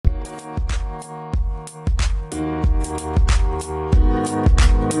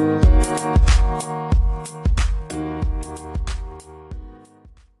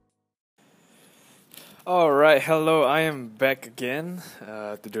hello. I am back again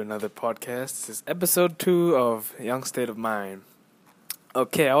to do another podcast. This is episode 2 of Young State of Mind.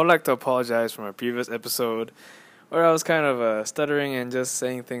 Okay, I would like to apologize for my previous episode where I was kind of stuttering and just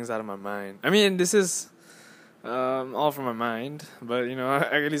saying things out of my mind. I mean, this is all from my mind, but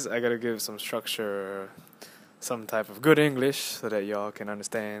at least I gotta give some structure, some type of good English so that y'all can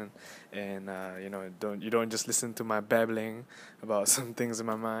understand, and don't just listen to my babbling about some things in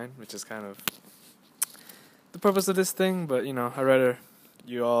my mind, which is kind of the purpose of this thing. But I'd rather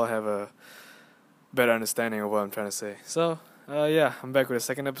you all have a better understanding of what I'm trying to say. So I'm back with a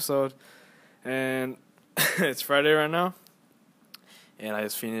second episode, and it's Friday right now, and I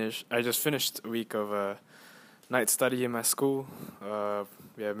just finished a week of night study in my school.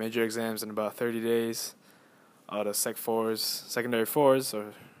 We have major exams in about 30 days. All the secondary fours,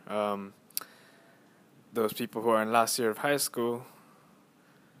 or those people who are in last year of high school.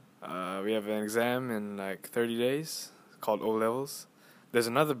 We have an exam in like 30 days called O-levels. There's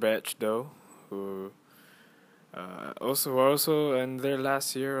another batch though who are also in their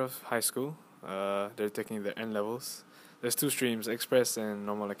last year of high school. They're taking their N-levels. There's two streams, express and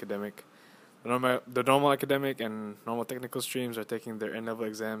normal academic. The normal academic and normal technical streams are taking their N-level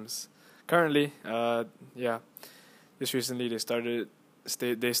exams currently. Just recently they started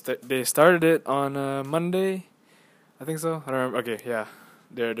they started it on Monday, I think so. I don't remember. Okay, yeah.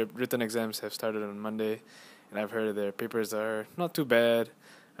 Their written exams have started on Monday, and I've heard their papers are not too bad,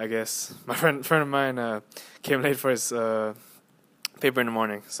 I guess. My friend of mine came late for his paper in the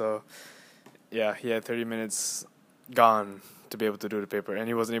morning, so yeah, he had 30 minutes gone to be able to do the paper, and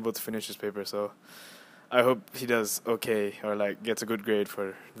he wasn't able to finish his paper, so I hope he does okay, or like gets a good grade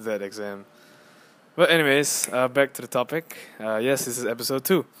for that exam. But anyways, back to the topic. Yes, this is episode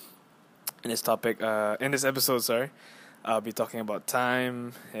 2. In this episode, I'll be talking about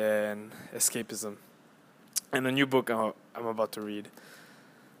time and escapism, and a new book I'm about to read.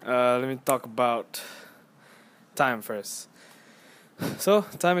 Let me talk about time first. So,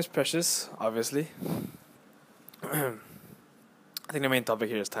 time is precious, obviously. I think the main topic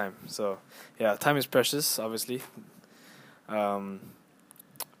here is time. So, yeah, time is precious, obviously. We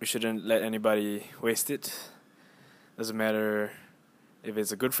shouldn't let anybody waste it. Doesn't matter if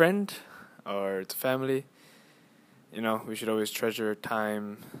it's a good friend or it's a family. We should always treasure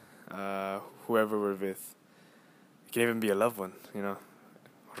time, whoever we're with. It can even be a loved one,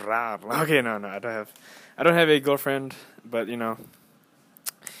 Okay, no, I don't have a girlfriend, but you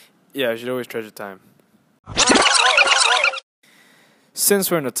should always treasure time.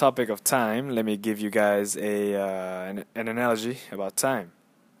 Since we're on the topic of time, let me give you guys an analogy about time.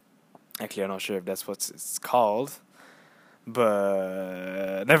 Actually, I'm not sure if that's what it's called,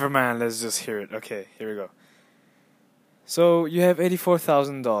 but never mind, let's just hear it. Okay, here we go. So you have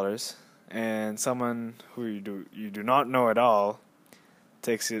 $84,000, and someone who you do not know at all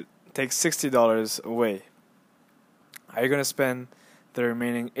takes $60 away. Are you gonna spend the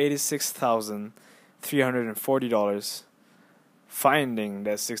remaining $86,340 finding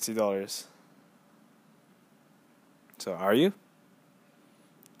that $60? So are you?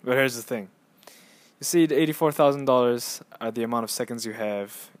 But here's the thing. You see, the $84,000 are the amount of seconds you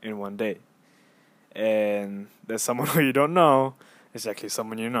have in one day. And there's someone who you don't know is actually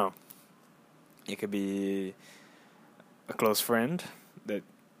someone you know. It could be a close friend that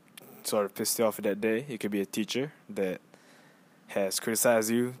sort of pissed you off that day. It could be a teacher that has criticized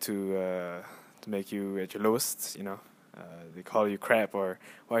you to make you at your lowest. They call you crap, or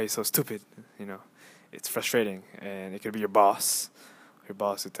why are you so stupid? It's frustrating. And it could be your boss. Your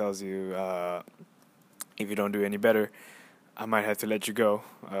boss who tells you if you don't do any better, I might have to let you go.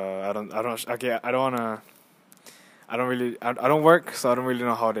 I don't work, so I don't really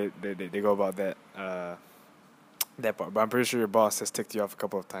know how they go about that part. But I'm pretty sure your boss has ticked you off a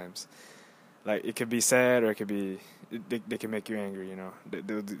couple of times. Like, it could be sad, or it could be they can make you angry.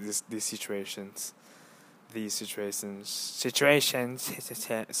 These situations.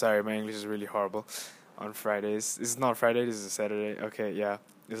 Sorry, my English is really horrible. On Fridays, this is not Friday. This is a Saturday. Okay, yeah,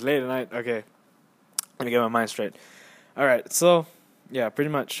 it's late at night. Okay, let me get my mind straight. Alright, so, yeah, pretty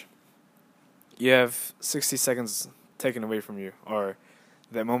much, you have 60 seconds taken away from you, or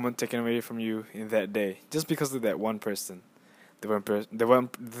that moment taken away from you in that day, just because of that one person,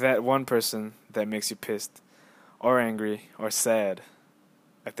 that one person that makes you pissed, or angry, or sad.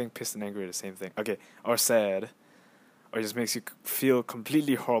 I think pissed and angry are the same thing. Okay, or sad, or just makes you feel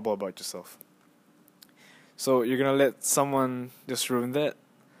completely horrible about yourself. So you're gonna let someone just ruin that?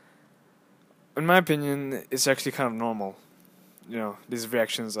 In my opinion, it's actually kind of normal. These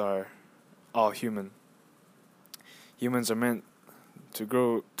reactions are all human. Humans are meant to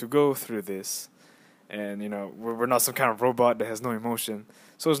go through this, and we're not some kind of robot that has no emotion,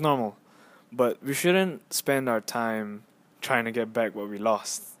 so it's normal. But we shouldn't spend our time trying to get back what we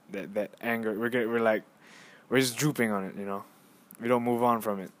lost. That anger, we're just drooping on it. We don't move on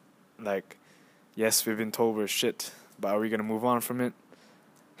from it. Like, yes, we've been told we're shit, but are we gonna move on from it?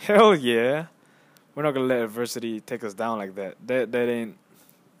 Hell yeah. We're not gonna let adversity take us down like that. That ain't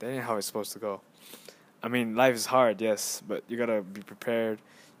how it's supposed to go. I mean, life is hard, yes, but you gotta be prepared.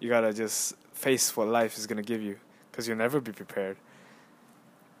 You gotta just face what life is gonna give you, because you'll never be prepared.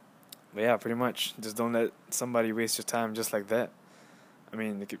 But yeah, pretty much, just don't let somebody waste your time just like that. I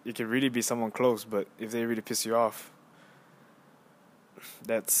mean, it could really be someone close, but if they really piss you off,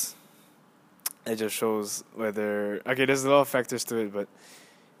 it just shows whether... Okay, there's a lot of factors to it, but,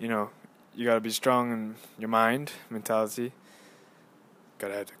 you gotta be strong in your mind, mentality.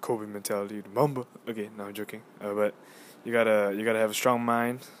 Gotta have the Kobe mentality, the Mamba. Okay, no, I'm joking. But you gotta have a strong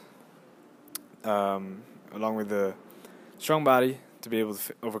mind, along with the strong body to be able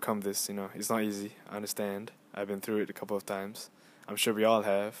to overcome this. It's not easy. I understand. I've been through it a couple of times. I'm sure we all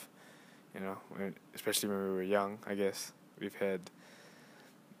have. Especially when we were young. I guess we've had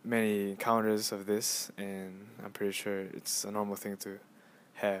many encounters of this, and I'm pretty sure it's a normal thing to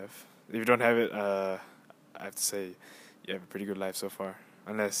have. If you don't have it, I have to say you have a pretty good life so far.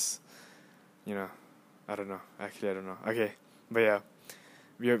 Unless, I don't know. Actually, I don't know. Okay, but yeah,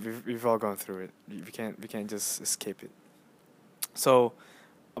 we've all gone through it. We can't just escape it. So,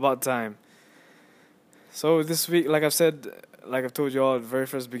 about time. So this week, like I've told you all at the very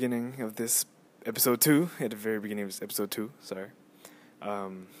first beginning of this episode 2, at the very beginning of this episode 2, sorry.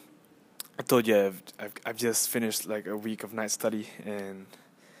 I told you I've just finished like a week of night study, and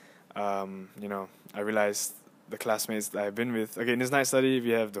I realized the classmates that I've been with. Okay, in this night study,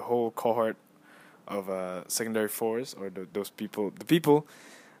 we have the whole cohort of secondary fours, or the people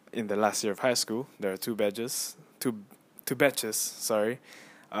in the last year of high school. There are two batches, sorry,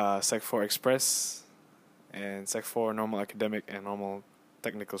 Sec 4 Express and Sec 4 normal academic and normal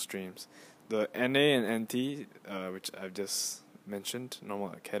technical streams. The NA and NT, which I've just mentioned,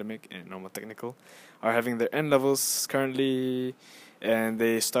 normal academic and normal technical, are having their N levels currently, and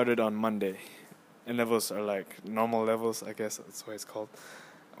they started on Monday. N levels are like normal levels, I guess that's what it's called,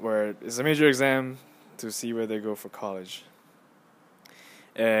 where it's a major exam to see where they go for college.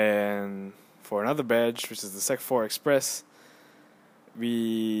 And for another badge, which is the Sec 4 Express,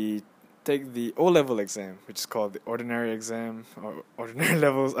 we take the O-level exam, which is called the ordinary exam, or ordinary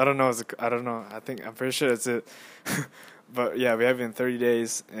levels. I don't know. I'm pretty sure that's it. But yeah, we have it in 30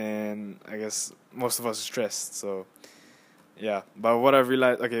 days, and I guess most of us are stressed. So yeah, but what I've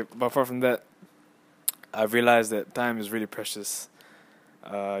realized, but apart from that, I've realized that time is really precious.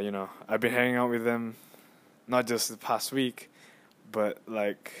 I've been hanging out with them, not just the past week, but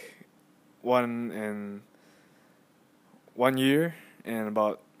like 1 year and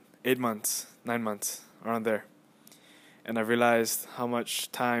about 8 months, 9 months, around there. And I realized how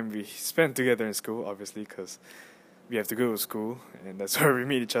much time we spent together in school, obviously, because we have to go to school, and that's where we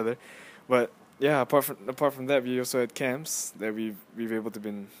meet each other. But yeah, apart from that, we also had camps that we've able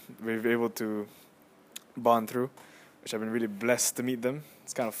to bond through, which I've been really blessed to meet them.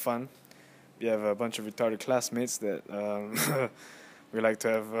 It's kind of fun. We have a bunch of retarded classmates that we like to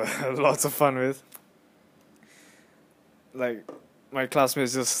have lots of fun with. Like, my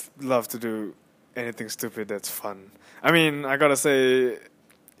classmates just love to do anything stupid that's fun. I mean, I gotta say,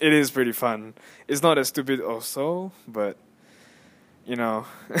 it is pretty fun. It's not as stupid also, but,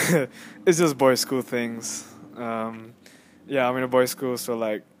 it's just boys' school things. Yeah, I'm in a boys' school, so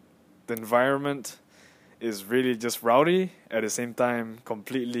like, the environment is really just rowdy, at the same time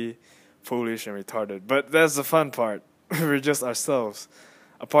completely foolish and retarded. But that's the fun part. We're just ourselves.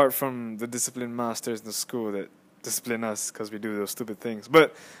 Apart from the discipline masters in the school that discipline us because we do those stupid things.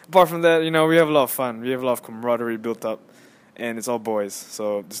 But apart from that, we have a lot of fun. We have a lot of camaraderie built up, and it's all boys.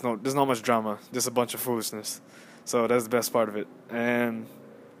 So there's not much drama, just a bunch of foolishness. So that's the best part of it. And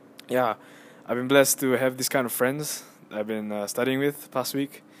yeah, I've been blessed to have these kind of friends I've been studying with past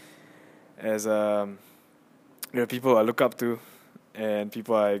week, as there are people I look up to and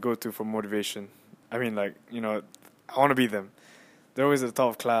people I go to for motivation. I mean, I want to be them. They're always at the top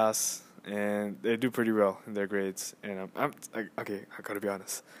of class, and they do pretty well in their grades. And okay, I gotta be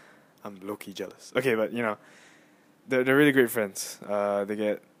honest, I'm low-key jealous. Okay, but they're really great friends. They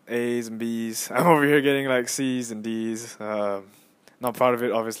get A's and B's. I'm over here getting like C's and D's. Not proud of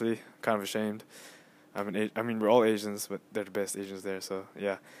it, obviously. Kind of ashamed. I mean, we're all Asians, but they're the best Asians there. So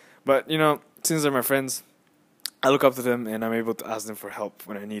yeah, but since they're my friends, I look up to them, and I'm able to ask them for help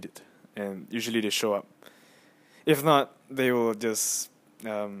when I need it. And usually they show up. If not, they will just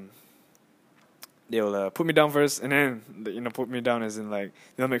they'll put me down first, and then put me down as in like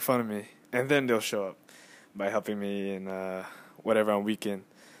they'll make fun of me, and then they'll show up by helping me in whatever I'm weak in.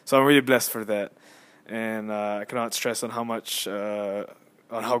 So I'm really blessed for that, and I cannot stress on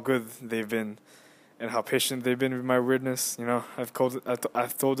on how good they've been and how patient they've been with my weirdness. I've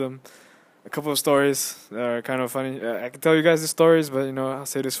told them a couple of stories that are kind of funny. I can tell you guys the stories, but I'll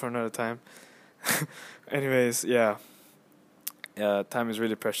say this for another time. Anyways, yeah. Time is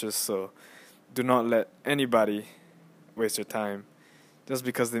really precious, so do not let anybody waste your time just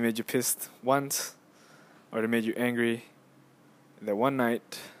because they made you pissed once or they made you angry that one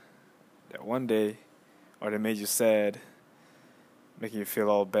night, that one day, or they made you sad, making you feel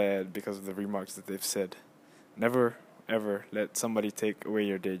all bad because of the remarks that they've said. Never, ever let somebody take away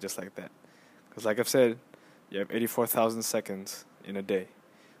your day just like that. Because like I've said, you have 84,000 seconds in a day.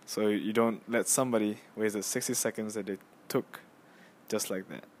 So you don't let somebody waste the 60 seconds that they took just like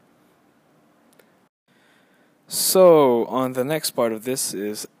that. So, on the next part of this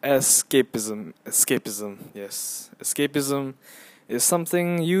is escapism. Escapism, yes. Escapism is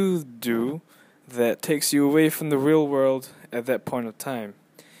something you do that takes you away from the real world at that point of time.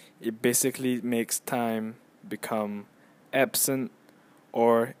 It basically makes time become absent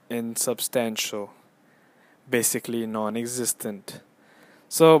or insubstantial, basically non-existent.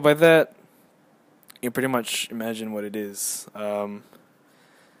 So by that, you pretty much imagine what it is.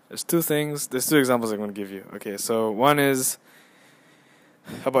 There's two examples I'm going to give you. Okay, so one is,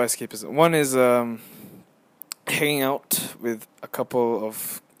 how about escapism? One is hanging out with a couple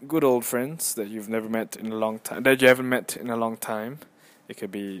of good old friends that you've never met in a long time, that you haven't met in a long time. It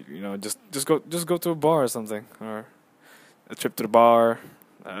could be, just go to a bar or something, or a trip to the bar,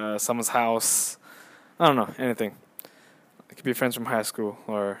 someone's house. I don't know, anything. It could be friends from high school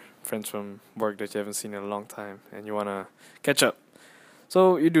or friends from work that you haven't seen in a long time, and you wanna catch up.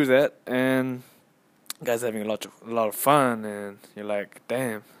 So you do that, and guys having a lot of fun, and you're like,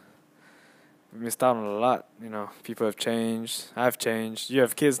 damn, we missed out on a lot. People have changed. I've changed. You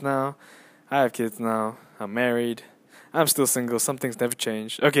have kids now. I have kids now. I'm married. I'm still single. Some things never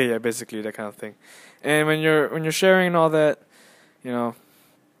change. Okay, yeah, basically that kind of thing. And when you're sharing all that, you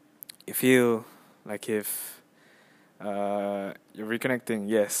feel like if you're reconnecting,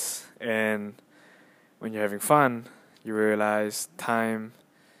 yes. And when you're having fun, you realize time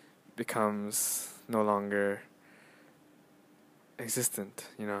becomes no longer existent.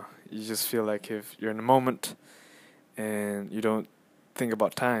 You just feel like if you're in a moment and you don't think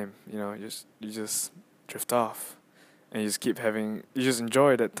about time, you just drift off, and you just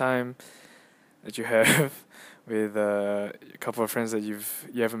enjoy that time that you have with a couple of friends that you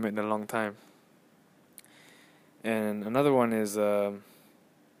haven't met in a long time. And another one is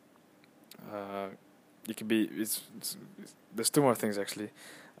it could be there's two more things actually.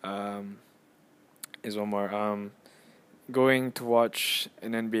 Is one more going to watch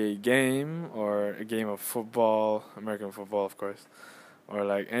an NBA game or a game of football, American football of course, or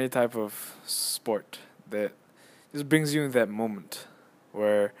like any type of sport that just brings you in that moment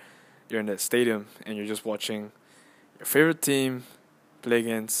where you're in that stadium and you're just watching your favorite team play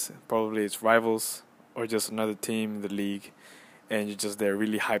against probably its rivals or just another team in the league, and you're just there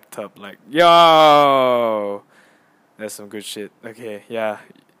really hyped up like, yo, that's some good shit. Okay, yeah.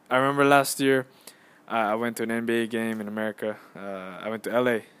 I remember last year I went to an NBA game in America. I went to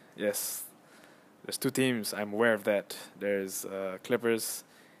LA. Yes. There's two teams. I'm aware of that. There's Clippers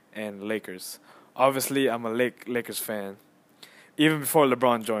and Lakers. Obviously, I'm a Lakers fan. Even before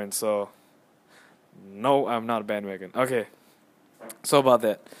LeBron joined, so no, I'm not a bandwagon. Okay. So about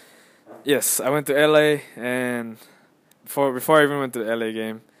that. Yes, I went to LA, and before I even went to the LA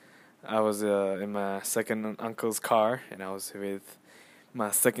game, I was in my second uncle's car, and I was with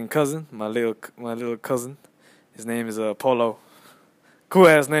my second cousin, my little cousin. His name is Polo. Cool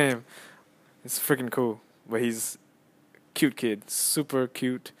ass name. It's freaking cool. But he's a cute kid, super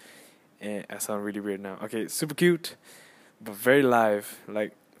cute. And I sound really weird now. Okay, super cute, but very live.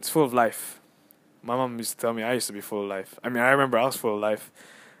 Like, it's full of life. My mom used to tell me I used to be full of life. I mean, I remember I was full of life.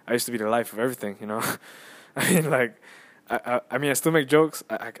 I used to be the life of everything, I mean, like, I still make jokes.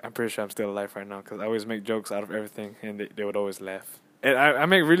 I'm pretty sure I'm still alive right now because I always make jokes out of everything, and they would always laugh. And I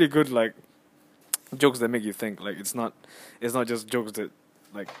make really good, like, jokes that make you think. Like, it's not just jokes that,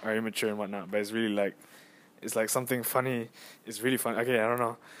 like, are immature and whatnot, but it's really, like, it's like something funny. It's really fun. Okay, I don't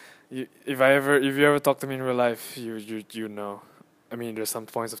know. If you ever talk to me in real life, you know. I mean, there's some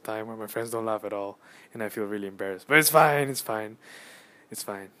points of time where my friends don't laugh at all, and I feel really embarrassed. But it's fine. It's fine. It's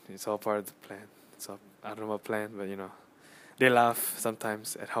fine. It's all part of the plan. I don't know what plan, but they laugh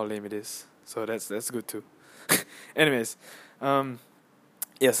sometimes at how lame it is. So that's good too. Anyways,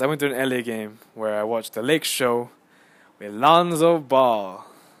 Yes, I went to an LA game where I watched the Lake Show with Lonzo Ball.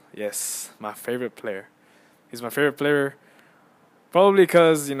 Yes, my favorite player. He's my favorite player probably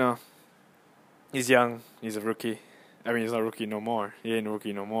because, he's young, he's a rookie. I mean, he's not a rookie no more. He ain't a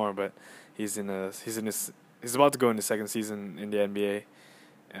rookie no more, but he's about to go in the second season in the NBA.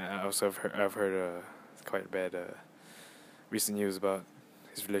 I also I've heard quite bad recent news about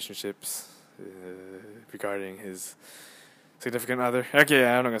his relationships regarding his significant other. Okay,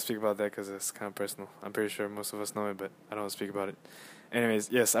 I'm not gonna speak about that because it's kind of personal. I'm pretty sure most of us know it, but I don't want to speak about it. Anyways,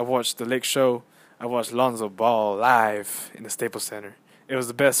 yes, I watched the Lake Show. I watched Lonzo Ball live in the Staples Center. It was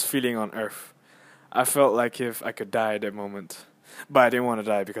the best feeling on earth. I felt like if I could die at that moment, but I didn't want to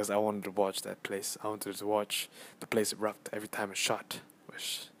die because I wanted to watch that place. I wanted to watch the place erupt every time a shot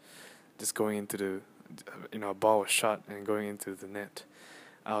was just going into the, a ball was shot and going into the net.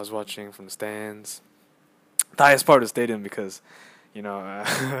 I was watching from the stands, the highest part of the stadium because, we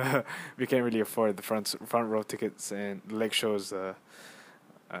can't really afford the front row tickets, and the Lake Show's, a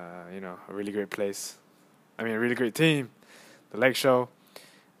really great place. I mean, a really great team. The Lake Show,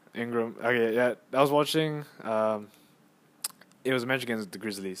 Ingram. Okay, yeah, I was watching. It was a match against the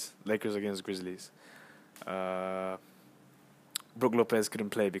Grizzlies. Lakers against Grizzlies. Brook Lopez couldn't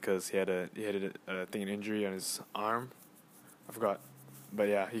play because he had an injury on his arm. I forgot, but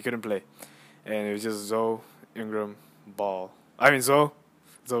yeah, he couldn't play, and it was just Zoe, Ingram, Ball. Zoe,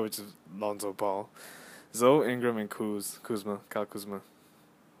 which is Lonzo Ball, Zoe, Ingram, and Kyle Kuzma,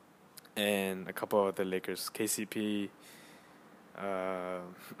 and a couple of other Lakers. KCP.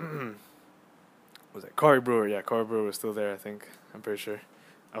 Was that Corey Brewer? Yeah, Corey Brewer was still there, I think. I'm pretty sure.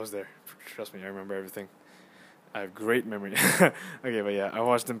 I was there. Trust me, I remember everything. I have great memory. Okay, but yeah, I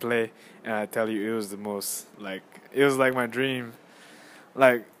watched him play, and I tell you, it was the most, it was like my dream.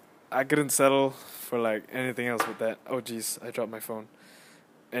 Like, I couldn't settle for, anything else with that. Oh, jeez, I dropped my phone.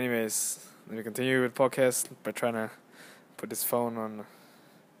 Anyways, let me continue with podcast by trying to put this phone on.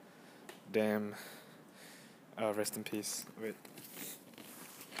 Damn. Rest in peace. Wait.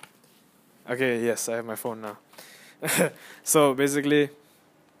 Okay, yes, I have my phone now. So basically,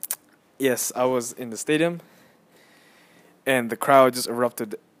 yes, I was in the stadium, and the crowd just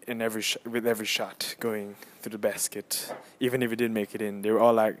erupted in with every shot going through the basket. Even if it didn't make it in, they were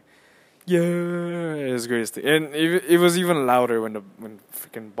all like, "Yeah, it was the greatest thing." And it was even louder when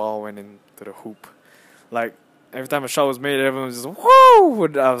freaking ball went into the hoop. Like every time a shot was made, everyone was just whoa!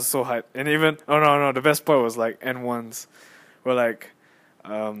 I was so hyped. And even the best part was N1s, where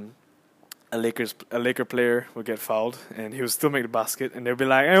a Laker player would get fouled and he would still make the basket, and they'd be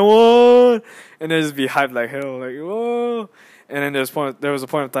like, "And what?" And they'd just be hyped like hell, like whoa. And then there was a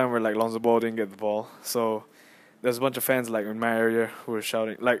point of time where Lonzo Ball didn't get the ball, so there's a bunch of fans in my area who were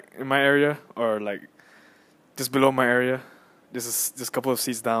shouting, in my area or just below my area. This is just a couple of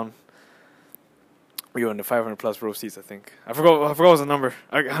seats down. We were in the 500 plus row seats, I think. I forgot what was the number.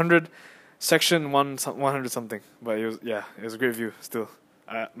 100, section 100 something. But it was a great view still.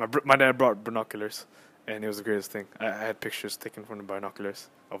 My dad brought binoculars, and it was the greatest thing. I had pictures taken from the binoculars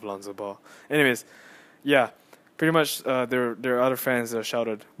of Lonzo Ball. Anyways, yeah, pretty much there are other fans that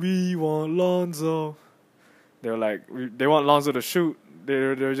shouted, "We want Lonzo." They were they want Lonzo to shoot.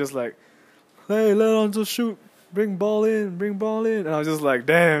 They're just like, "Hey, let Lonzo shoot. Bring ball in. And I was just like,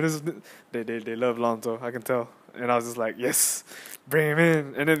 damn, they love Lonzo, I can tell. And I was just like, yes, bring him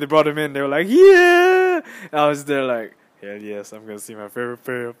in. And then they brought him in. They were like, yeah. And I was there like, hell yes, I'm gonna see my favorite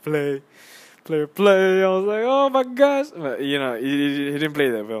player play. I was like, oh my gosh. But, he didn't play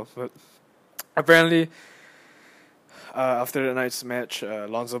that well. But apparently, after the night's match,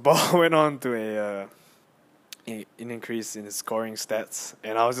 Lonzo Ball went on to an increase in his scoring stats,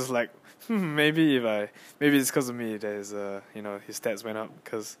 and I was just like, maybe it's because of me that his stats went up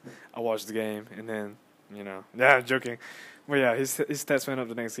because I watched the game, and then I'm joking, but yeah, his stats went up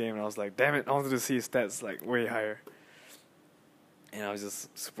the next game, and I was like, damn it, I wanted to see his stats way higher, and I was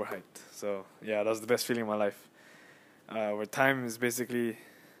just super hyped. So yeah, that was the best feeling in my life, where time is basically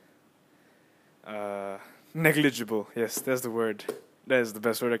negligible. Yes, that's the word. That is the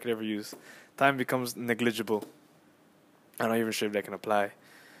best word I could ever use. Time becomes negligible. I'm not even sure if that can apply.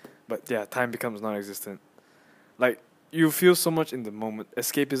 But yeah, time becomes non-existent. You feel so much in the moment.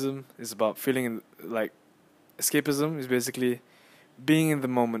 Escapism is about feeling escapism is basically being in the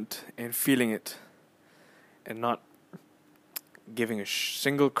moment and feeling it, and not giving a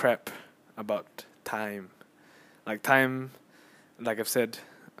single crap about time. Time, I've said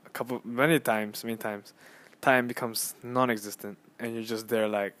many times, time becomes non-existent, and you're just there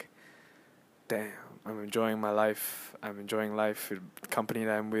damn, I'm enjoying my life. I'm enjoying life with the company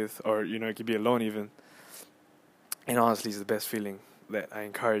that I'm with, or it could be alone even. And honestly, it's the best feeling. that I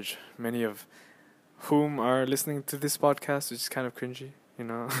encourage many of whom are listening to this podcast, which is kind of cringy, you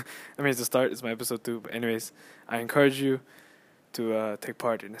know. I mean, it's a start, it's my episode 2, but anyways, I encourage you to take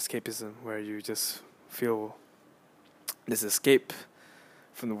part in escapism, where you just feel this escape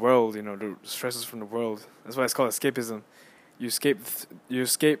from the world, you know, the stresses from the world. That's why it's called escapism. You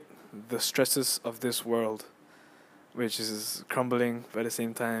escape the stresses of this world, which is crumbling, but at the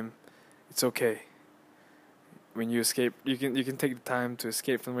same time, it's okay. When you escape, you can take the time to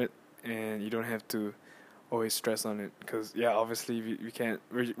escape from it, and you don't have to always stress on it. Because obviously we can't.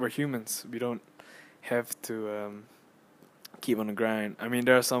 We're humans. We don't have to keep on the grind. I mean,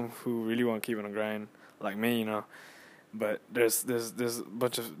 there are some who really want to keep on the grind, like me, you know. But there's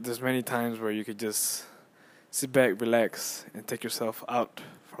many times where you could just sit back, relax, and take yourself out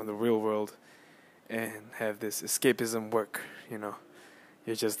from the real world, and have this escapism work. You know,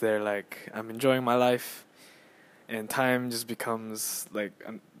 you're just there like, I'm enjoying my life, and time just becomes like,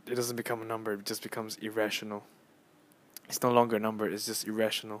 it doesn't become a number. It just becomes irrational. It's no longer a number. It's just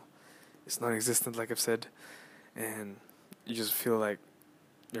irrational. It's non-existent, like I've said, and you just feel like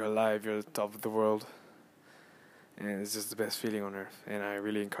you're alive. You're at the top of the world. And it's just the best feeling on earth, and I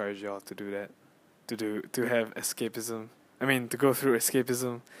really encourage y'all to do that, to have escapism. I mean, to go through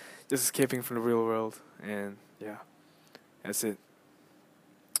escapism, just escaping from the real world, and that's it.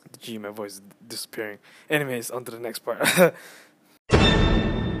 Gee, my voice is disappearing. Anyways, on to the next part.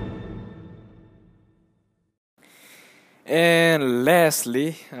 And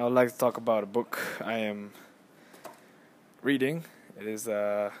lastly, I would like to talk about a book I am reading. It is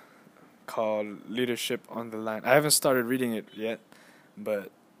called Leadership on the Line. I haven't started reading it yet,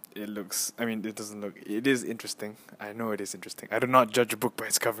 but it is interesting. I know it is interesting. I do not judge a book by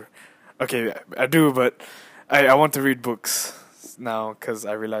its cover. Okay, I do, but I want to read books now because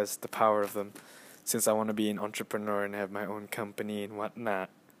I realize the power of them, since I want to be an entrepreneur and have my own company and whatnot.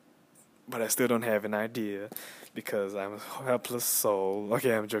 But I still don't have an idea because I'm a helpless soul.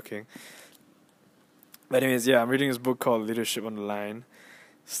 Okay, I'm joking. But anyways, I'm reading this book called Leadership on the Line.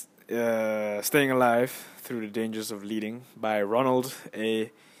 Staying Alive Through the Dangers of Leading by Ronald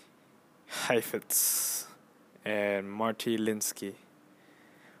A. Heifetz and Marty Linsky,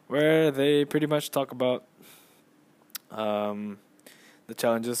 where they pretty much talk about the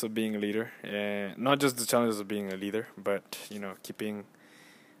challenges of being a leader, and not just the challenges of being a leader, but keeping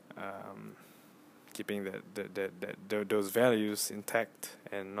those values intact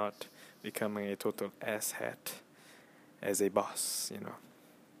and not becoming a total asshat as a boss.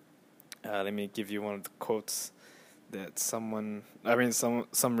 Let me give you one of the quotes that some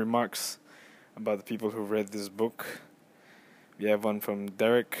remarks about the people who read this book. We have one from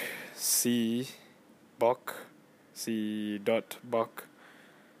Derek C. Bock.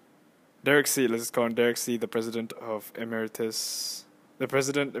 Derek C. Let's just call him Derek C., the president emeritus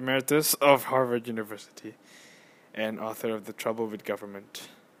of Harvard University and author of The Trouble with Government.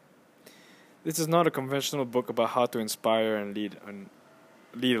 This is not a conventional book about how to inspire and lead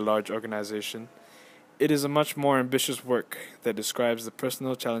a large organization. It is a much more ambitious work that describes the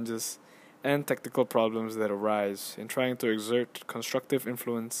personal challenges and technical problems that arise in trying to exert constructive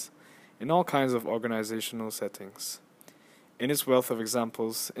influence in all kinds of organizational settings. In its wealth of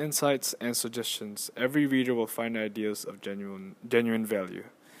examples, insights, and suggestions, every reader will find ideas of genuine value.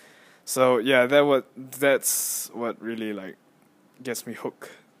 So that's what really gets me hooked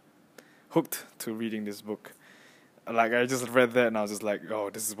to reading this book. Like, I just read that and I was just like,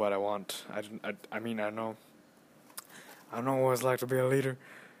 oh, this is what I want. I know what it's like to be a leader.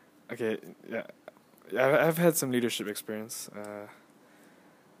 Okay, I've had some leadership experience.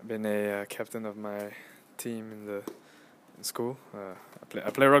 I've been a captain of my team in school. I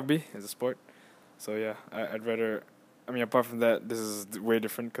play rugby as a sport. So I'd rather. Apart from that, this is way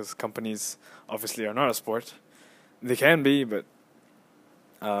different because companies obviously are not a sport. They can be, but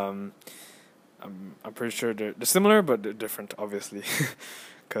I'm pretty sure they're similar, but they're different, obviously,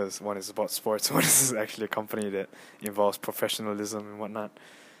 because one is about sports, one is actually a company that involves professionalism and whatnot.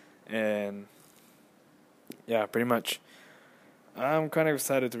 And pretty much, I'm kind of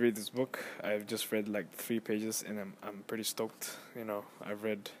excited to read this book. I've just read 3 pages, and I'm pretty stoked. I've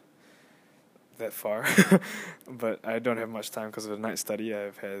read that far, but I don't have much time because of the night study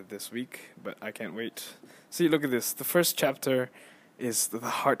I've had this week. But I can't wait. See, look at this. The first chapter is the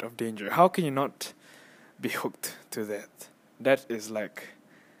heart of danger. How can you not be hooked to that? That is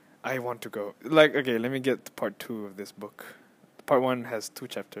I want to go. Okay, let me get to part 2 of this book. Part 1 has 2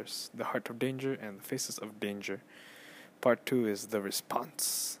 chapters: the heart of danger and the faces of danger. Part 2 is the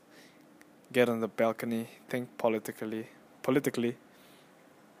response. Get on the balcony, think politically,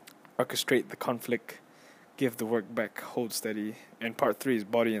 orchestrate the conflict, give the work back, hold steady. And part 3 is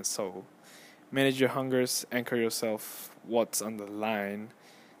body and soul. Manage your hungers, anchor yourself, what's on the line,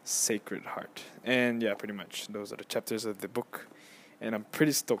 Sacred Heart. And yeah, pretty much those are the chapters of the book. And I'm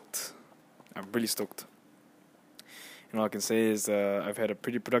pretty stoked. I'm really stoked. And all I can say is I've had a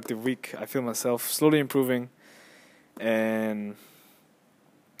pretty productive week. I feel myself slowly improving. And,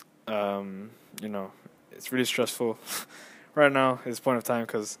 it's really stressful right now at this point of time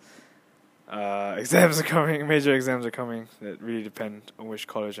because exams are coming, major exams are coming that really depend on which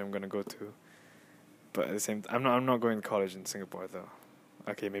college I'm going to go to. But at the same time, I'm not going to college in Singapore though.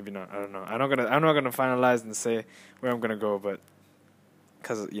 Okay, maybe not. I don't know. I'm not gonna finalize and say where I'm gonna go, but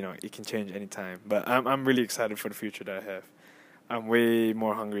because it can change anytime. But I'm really excited for the future that I have. I'm way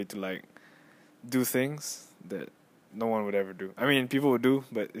more hungry to do things that no one would ever do. I mean, people would do,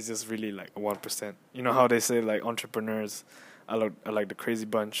 but it's just really like 1%. You know how they say entrepreneurs are like the crazy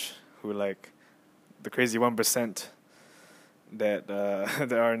bunch who the crazy 1% that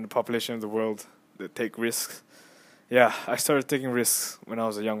that are in the population of the world that take risks. Yeah, I started taking risks when I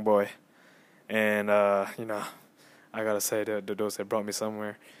was a young boy, and I gotta say that those that brought me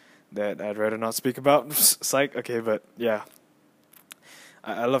somewhere that I'd rather not speak about. Psych. Okay, but yeah,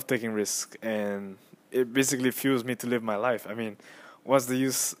 I love taking risks, and it basically fuels me to live my life. I mean, what's the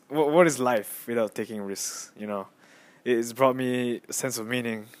use? What is life without taking risks? It's brought me a sense of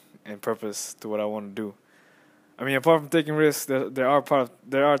meaning and purpose to what I want to do. I mean, apart from taking risks, there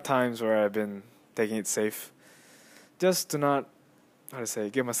are times where I've been taking it safe. Just to not,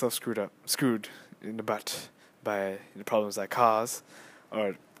 get myself screwed in the butt by the problems I cause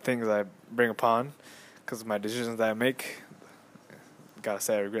or things I bring upon because of my decisions that I make. Gotta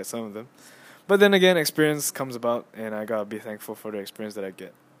say I regret some of them. But then again, experience comes about and I gotta be thankful for the experience that I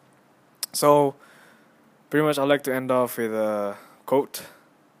get. So, pretty much I'd like to end off with a quote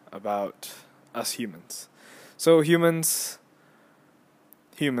about us humans. So humans,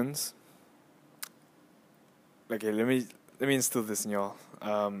 okay, let me instill this in y'all.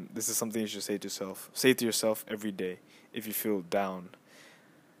 This is something you should say to yourself. Say to yourself every day if you feel down.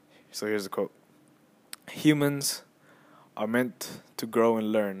 So here's the quote. Humans are meant to grow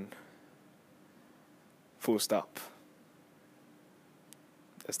and learn. Full stop.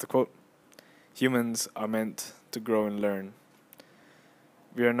 That's the quote. Humans are meant to grow and learn.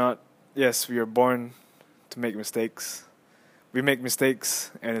 We are born to make mistakes. We make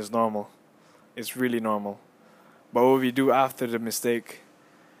mistakes and it's normal. It's really normal. But what we do after the mistake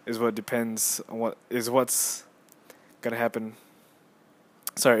is what depends on what's gonna happen.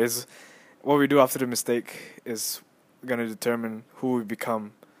 Is what we do after the mistake is gonna determine who we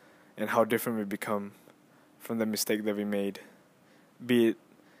become and how different we become from the mistake that we made. Be it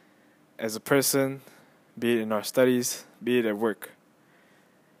as a person, be it in our studies, be it at work.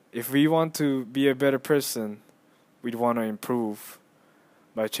 If we want to be a better person, we'd want to improve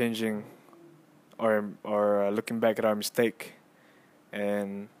by changing or looking back at our mistake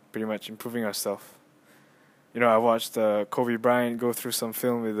and pretty much improving ourselves. I watched Kobe Bryant go through some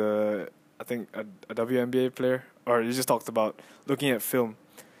film with a WNBA player, or he just talked about looking at film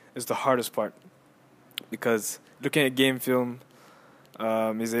is the hardest part because looking at game film,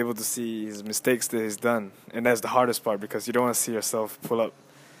 he's able to see his mistakes that he's done, and that's the hardest part because you don't want to see yourself pull up.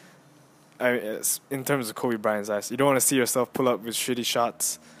 In terms of Kobe Bryant's eyes, you don't want to see yourself pull up with shitty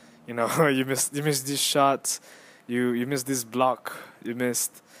shots. You missed these shots, you missed this block, you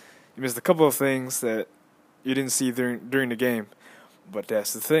missed a couple of things that you didn't see during the game. But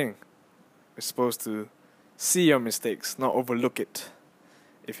that's the thing. We're supposed to see your mistakes, not overlook it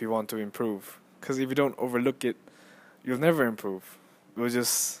if you want to improve. Because if you don't overlook it, you'll never improve. You'll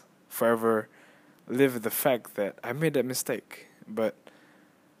just forever live with the fact that I made that mistake, but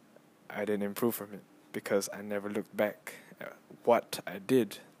I didn't improve from it because I never looked back at what I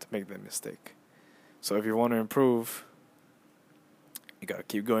did to make that mistake. So if you want to improve, you gotta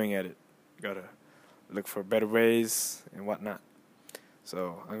keep going at it. You gotta look for better ways and whatnot.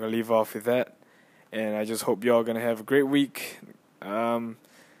 So I'm gonna leave off with that, and I just hope y'all gonna have a great week.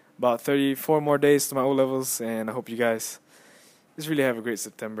 About 34 more days to my O levels, and I hope you guys just really have a great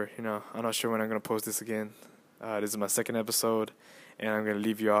September. I'm not sure when I'm gonna post this again. This is my second episode, and I'm gonna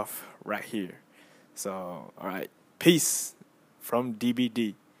leave you off right here. So, all right, peace from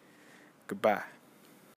DBD. Goodbye.